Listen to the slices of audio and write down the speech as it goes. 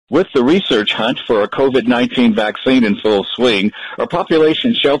With the research hunt for a COVID-19 vaccine in full swing, our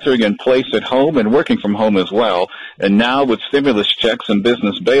population sheltering in place at home and working from home as well, and now with stimulus checks and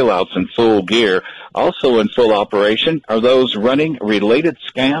business bailouts in full gear, also in full operation are those running related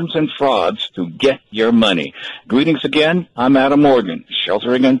scams and frauds to get your money. Greetings again, I'm Adam Morgan,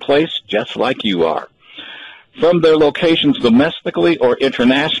 sheltering in place just like you are. From their locations domestically or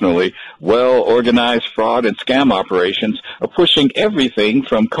internationally, well-organized fraud and scam operations are pushing everything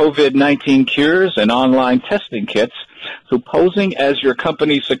from COVID-19 cures and online testing kits to posing as your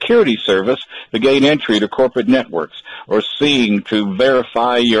company's security service to gain entry to corporate networks, or seeking to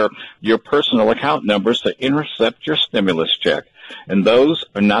verify your personal account numbers to intercept your stimulus check. And those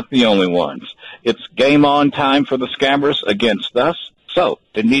are not the only ones. It's game on time for the scammers against us, so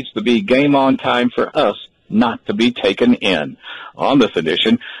it needs to be game on time for us not to be taken in. On this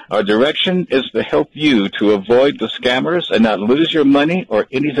edition, our direction is to help you to avoid the scammers and not lose your money or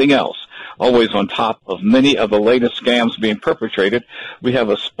anything else. Always on top of many of the latest scams being perpetrated, we have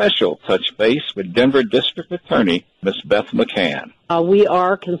a special touch base with Denver District Attorney, Ms. Beth McCann. We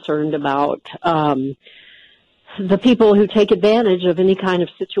are concerned about the people who take advantage of any kind of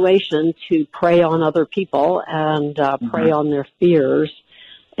situation to prey on other people and prey on their fears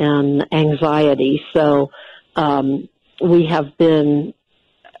and anxiety. So we have been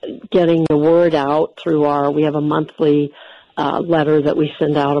getting the word out through we have a monthly letter that we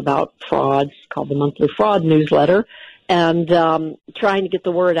send out about frauds called the Monthly Fraud Newsletter, and trying to get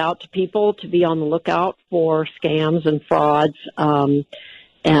the word out to people to be on the lookout for scams and frauds.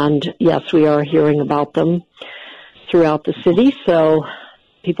 And yes, we are hearing about them throughout the city, so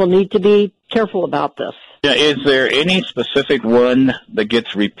people need to be careful about this. Yeah, is there any specific one that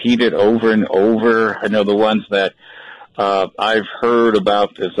gets repeated over and over? I know the ones that I've heard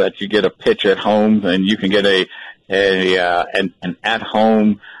about is that you get a pitch at home and you can get an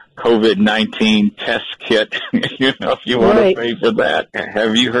at-home COVID-19 test kit, if you want to pay for that.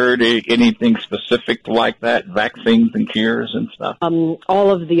 Have you heard anything specific like that, vaccines and cures and stuff?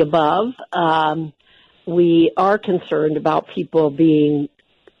 All of the above. We are concerned about people being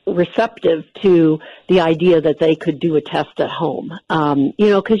receptive to the idea that they could do a test at home.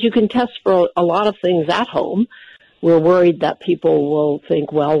 Because you can test for a lot of things at home. We're worried that people will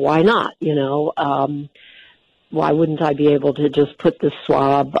think, well, why not? Why wouldn't I be able to just put this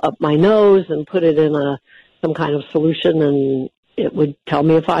swab up my nose and put it in some kind of solution and it would tell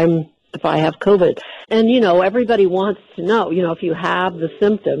me if I have COVID? And, everybody wants to know, if you have the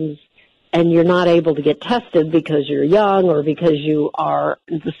symptoms and you're not able to get tested because you're young or because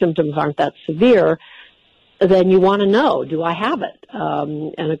the symptoms aren't that severe, then you want to know, do I have it?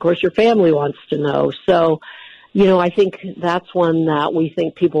 And of course your family wants to know. So, I think that's one that we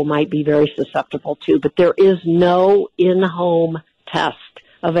think people might be very susceptible to, but there is no in-home test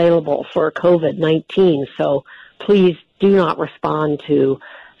available for COVID-19. So please do not respond to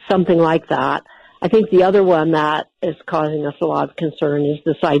something like that. I think the other one that is causing us a lot of concern is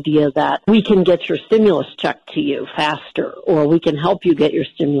this idea that we can get your stimulus check to you faster, or we can help you get your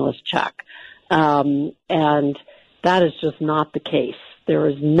stimulus check. And that is just not the case. There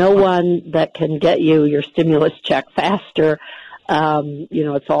is no one that can get you your stimulus check faster.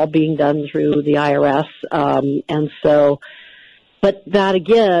 It's all being done through the IRS. But that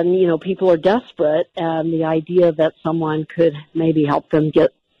again, people are desperate, and the idea that someone could maybe help them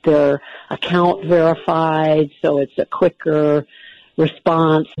get their account verified so it's a quicker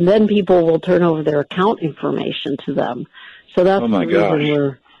response, and then people will turn over their account information to them. So that's the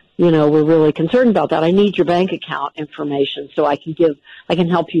reason we're really concerned about that. I need your bank account information so I can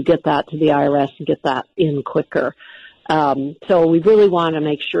help you get that to the IRS and get that in quicker. So we really want to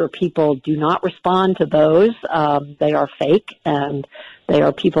make sure people do not respond to those. They are fake, and they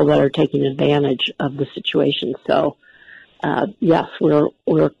are people that are taking advantage of the situation. So yes,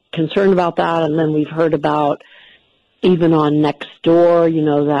 we're concerned about that. And then we've heard about, even on Nextdoor,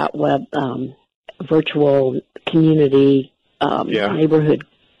 that web virtual community neighborhood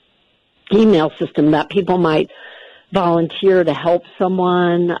email system, that people might volunteer to help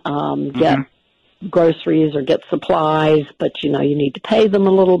someone get groceries or get supplies, but you need to pay them a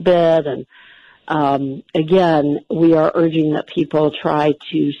little bit. And again, we are urging that people try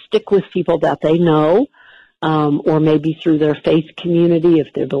to stick with people that they know, or maybe through their faith community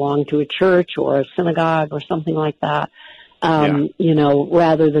if they belong to a church or a synagogue or something like that,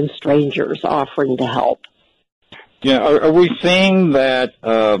 rather than strangers offering to help. Yeah, are we seeing that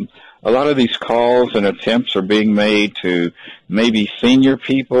a lot of these calls and attempts are being made to maybe senior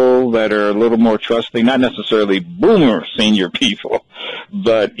people that are a little more trusting, not necessarily boomer senior people,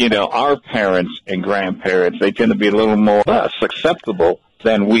 but, our parents and grandparents, they tend to be a little more less acceptable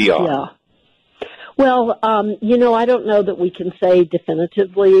than we are. Yeah. Well, I don't know that we can say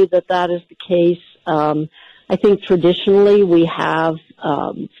definitively that that is the case. I think traditionally we have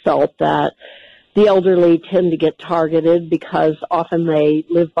felt that the elderly tend to get targeted because often they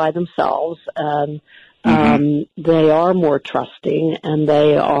live by themselves and they are more trusting, and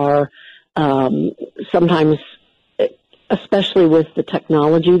they are sometimes, especially with the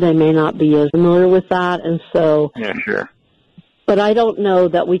technology, they may not be as familiar with that. And so, yeah, sure. But I don't know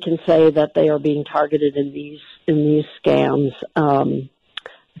that we can say that they are being targeted in these scams. I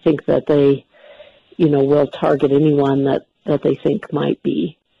think that they, will target anyone that they think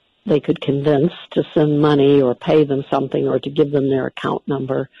they could convince to send money or pay them something or to give them their account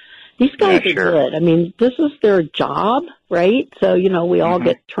number. These guys are good. I mean, this is their job, right? So, we all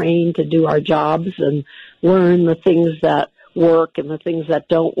get trained to do our jobs and learn the things that work and the things that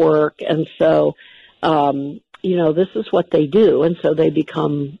don't work. And so, this is what they do. And so they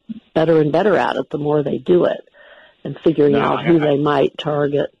become better and better at it the more they do it and figuring out who they might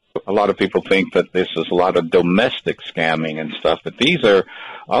target. A lot of people think that this is a lot of domestic scamming and stuff, but these are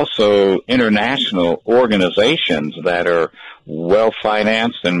also international organizations that are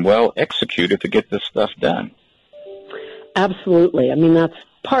well-financed and well-executed to get this stuff done. Absolutely. I mean, that's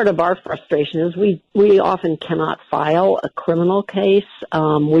part of our frustration is we often cannot file a criminal case.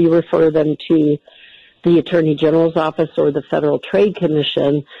 We refer them to the Attorney General's office or the Federal Trade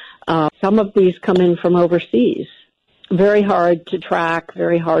Commission. Some of these come in from overseas. Very hard to track,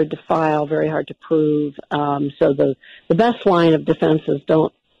 very hard to file, very hard to prove. So the best line of defense is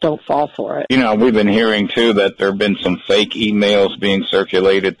don't fall for it. We've been hearing, too, that there have been some fake emails being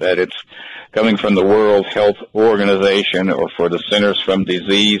circulated, that it's coming from the World Health Organization or for the Centers from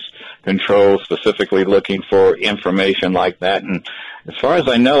Disease Control, specifically looking for information like that. And as far as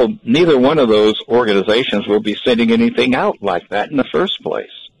I know, neither one of those organizations will be sending anything out like that in the first place.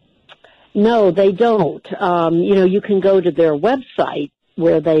 No, they don't. You can go to their website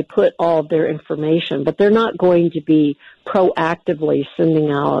where they put all of their information, but they're not going to be proactively sending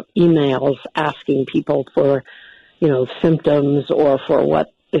out emails asking people for, symptoms or for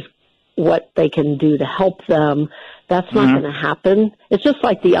what they can do to help them. That's not going to happen. It's just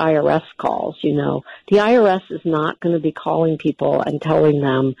like the IRS calls, The IRS is not going to be calling people and telling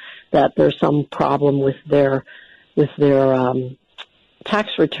them that there's some problem with their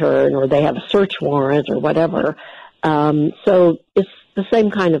tax return or they have a search warrant or whatever. So it's the same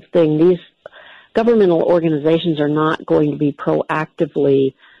kind of thing. These governmental organizations are not going to be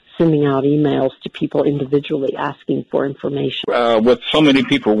proactively sending out emails to people individually asking for information. With so many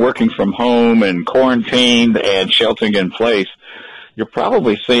people working from home and quarantined and sheltering in place, you're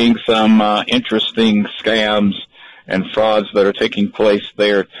probably seeing some interesting scams and frauds that are taking place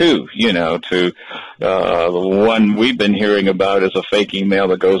there, too. The one we've been hearing about is a fake email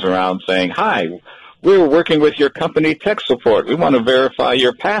that goes around saying, "Hi, we're working with your company tech support. We want to verify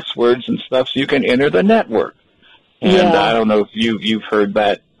your passwords and stuff so you can enter the network." And I don't know if you've heard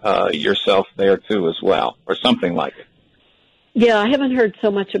that yourself there, too, as well, or something like it. Yeah, I haven't heard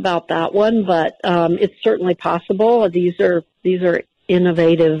so much about that one, but it's certainly possible. These are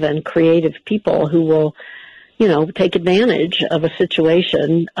innovative and creative people who will take advantage of a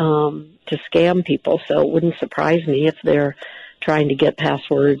situation to scam people. So it wouldn't surprise me if they're trying to get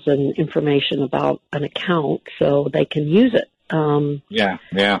passwords and information about an account so they can use it.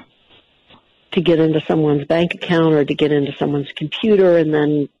 To get into someone's bank account or to get into someone's computer and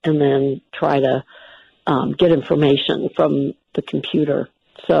then try to get information from the computer.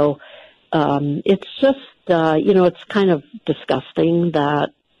 So it's just, it's kind of disgusting that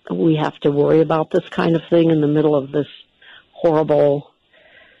we have to worry about this kind of thing in the middle of this horrible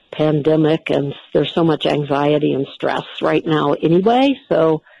pandemic, and there's so much anxiety and stress right now anyway.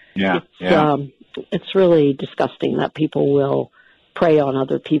 So it's really disgusting that people will prey on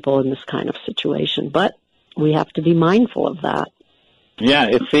other people in this kind of situation. But we have to be mindful of that. Yeah,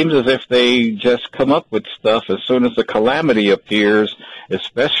 it seems as if they just come up with stuff as soon as the calamity appears,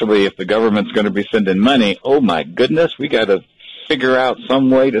 especially if the government's going to be sending money. Oh, my goodness, we got to figure out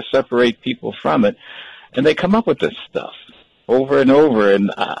some way to separate people from it. And they come up with this stuff over and over. And,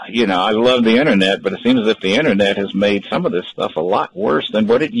 I love the Internet, but it seems as if the Internet has made some of this stuff a lot worse than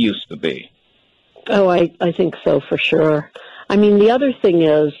what it used to be. Oh, I think so, for sure. I mean, the other thing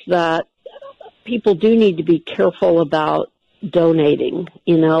is that people do need to be careful about donating.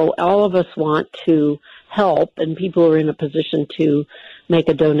 All of us want to help, and people are in a position to make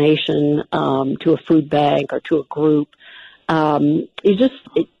a donation to a food bank or to a group. I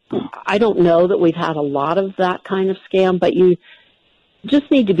don't know that we've had a lot of that kind of scam, but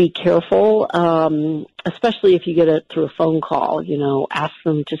just need to be careful, especially if you get it through a phone call. Ask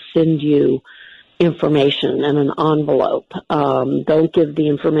them to send you information in an envelope. Don't give the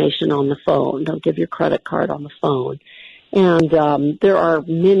information on the phone. Don't give your credit card on the phone. And there are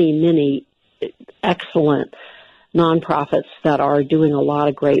many, many excellent nonprofits that are doing a lot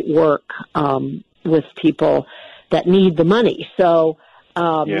of great work with people that need the money. So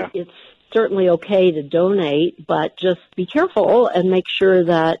it's certainly okay to donate, but just be careful and make sure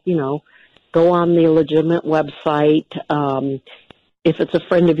that, go on the legitimate website. If it's a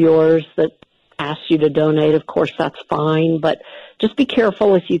friend of yours that asks you to donate, of course, that's fine, but just be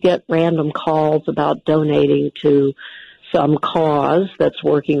careful if you get random calls about donating to some cause that's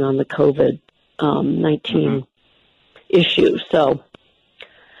working on the COVID-19 issue. So,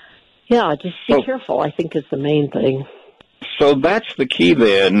 just be careful, I think, is the main thing. So that's the key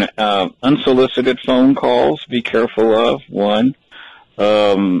then. Unsolicited phone calls, be careful of, one.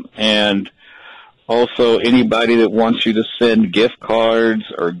 And also anybody that wants you to send gift cards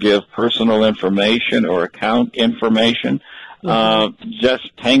or give personal information or account information,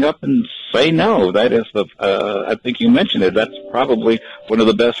 just hang up and say no. That is I think you mentioned it, that's probably one of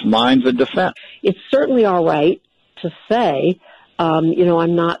the best lines of defense. It's certainly all right to say,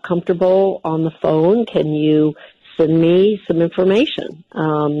 I'm not comfortable on the phone. Can you send me some information?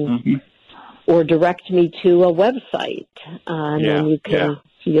 Or direct me to a website. And then you can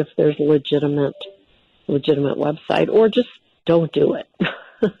see if there's a legitimate website, or just don't do it.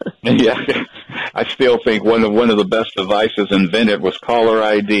 I still think one of the best devices invented was caller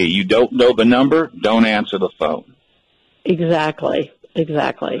ID. You don't know the number, don't answer the phone. Exactly.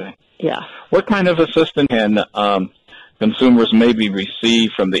 Yeah. What kind of assistance can consumers maybe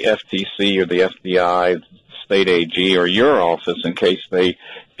receive from the FTC or the FBI, state AG, or your office in case they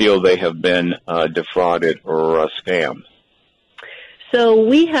feel they have been defrauded or scammed? So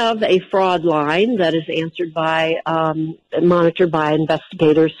we have a fraud line that is answered by, monitored by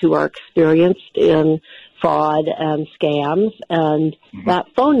investigators who are experienced in fraud and scams, and that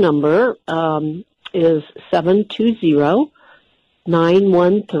phone number is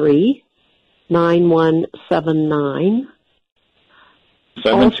 720-913-9179.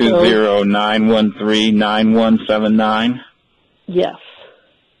 720-913-9179? Yes.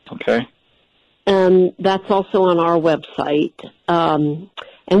 Okay. And that's also on our website. And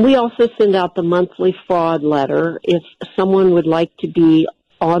we also send out the monthly fraud letter. If someone would like to be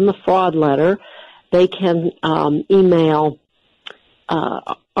on the fraud letter, they can email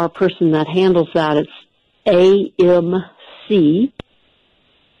our person that handles that. It's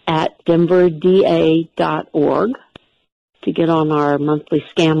amc@denverda.org to get on our monthly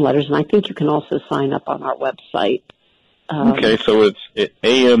scam letters. And I think you can also sign up on our website. Okay, so it's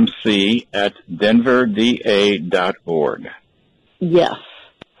amc@denverda.org. Yes.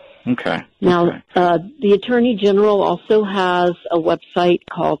 Okay. Now, the Attorney General also has a website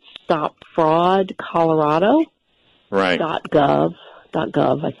called Stop Fraud Colorado. Right. .gov,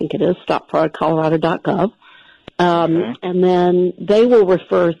 I think it is, stopfraudcolorado.gov. And then they will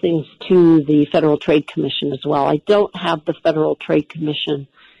refer things to the Federal Trade Commission as well. I don't have the Federal Trade Commission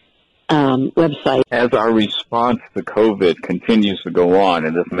website. As our response to COVID continues to go on,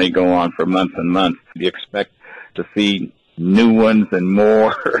 and this may go on for months and months, do you expect to see new ones and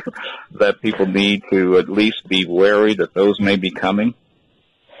more that people need to at least be wary that those may be coming?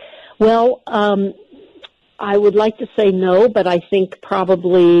 Well, I would like to say no, but I think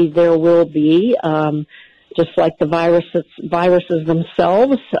probably there will be, just like the viruses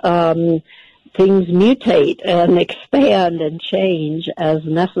themselves. Things mutate and expand and change as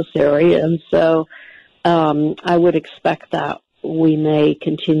necessary, and so I would expect that we may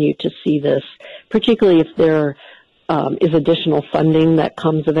continue to see this, particularly if there is additional funding that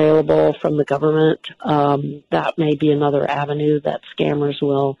comes available from the government. That may be another avenue that scammers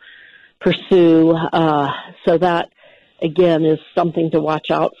will pursue. So that, again, is something to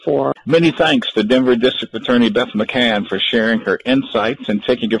watch out for. Many thanks to Denver District Attorney Beth McCann for sharing her insights and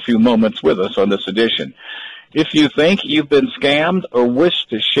taking a few moments with us on this edition. If you think you've been scammed or wish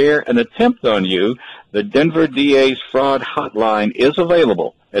to share an attempt on you, the Denver DA's fraud hotline is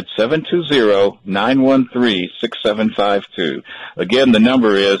available at 720-913-6752. Again, the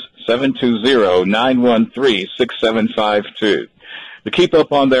number is 720-913-6752. To keep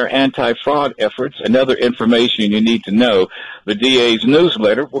up on their anti-fraud efforts and other information you need to know, the DA's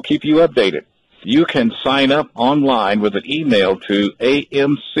newsletter will keep you updated. You can sign up online with an email to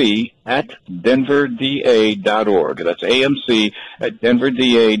amc@denverda.org. That's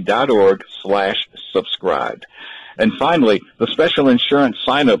amc@denverda.org/subscribe. And finally, the special insurance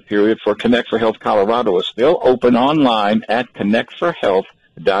sign-up period for Connect for Health Colorado is still open online at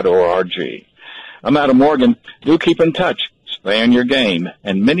connectforhealth.org. I'm Adam Morgan. Do keep in touch. Stay on your game.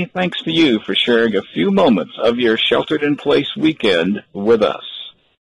 And many thanks to you for sharing a few moments of your sheltered-in-place weekend with us.